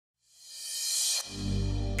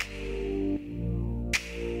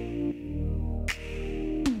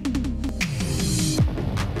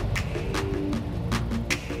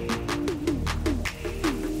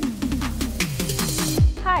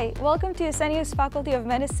Welcome to Jessenius Faculty of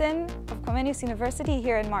Medicine of Comenius-Universität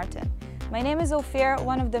here in Martin. My name is Ophir,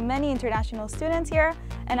 one of the many international students here,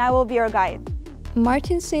 and I will be your guide.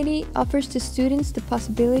 Martin City offers to students the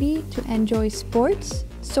possibility to enjoy sports,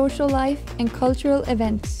 social life, and cultural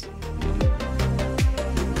events.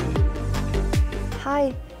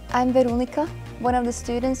 Hi, I'm Veronica, one of the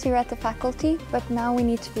students here at the faculty, but now we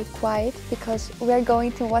need to be quiet because we are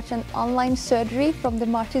going to watch an online surgery from the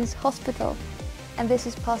Martins Hospital. And this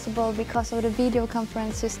is possible because of the video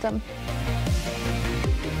conference system.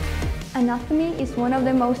 Anatomy is one of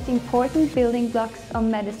the most important building blocks of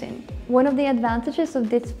medicine. One of the advantages of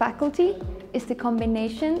this faculty is the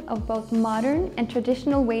combination of both modern and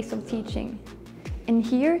traditional ways of teaching. And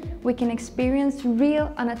here we can experience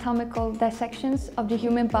real anatomical dissections of the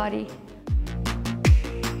human body.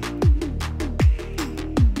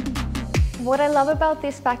 What I love about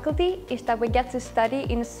this faculty is that we get to study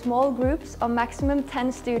in small groups of maximum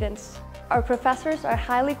 10 students. Our professors are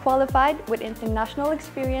highly qualified with international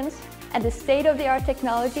experience, and the state-of-the-art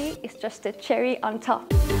technology is just the cherry on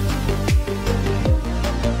top.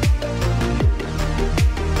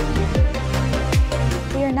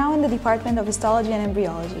 We are now in the Department of Histology and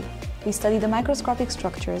Embryology. We study the microscopic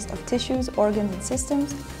structures of tissues, organs, and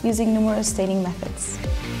systems using numerous staining methods.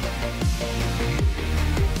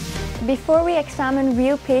 Before we examine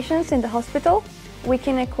real patients in the hospital, we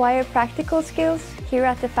can acquire practical skills here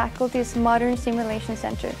at the faculty's Modern Simulation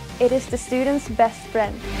Center. It is the student's best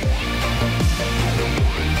friend.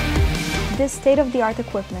 This state-of-the-art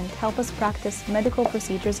equipment helps us practice medical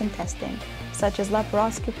procedures and testing, such as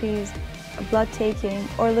laparoscopies, blood taking,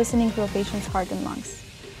 or listening to a patient's heart and lungs.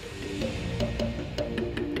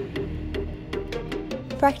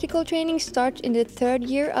 Practical training starts in the third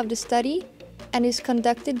year of the study and is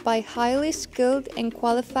conducted by highly skilled and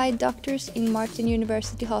qualified doctors in Martin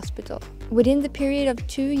University Hospital. Within the period of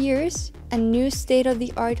 2 years, a new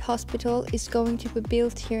state-of-the-art hospital is going to be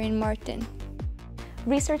built here in Martin.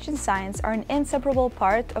 Research and science are an inseparable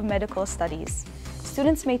part of medical studies.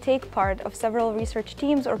 Students may take part of several research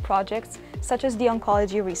teams or projects, such as the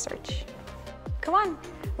oncology research. Come on,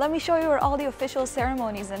 let me show you where all the official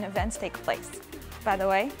ceremonies and events take place. By the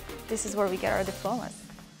way, this is where we get our diplomas.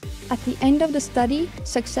 At the end of the study,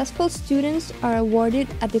 successful students are awarded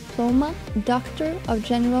a diploma Doctor of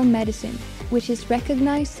General Medicine, which is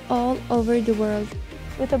recognized all over the world.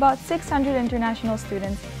 With about 600 international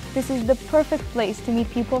students, this is the perfect place to meet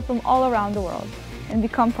people from all around the world and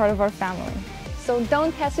become part of our family. So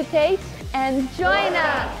don't hesitate and join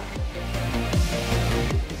us!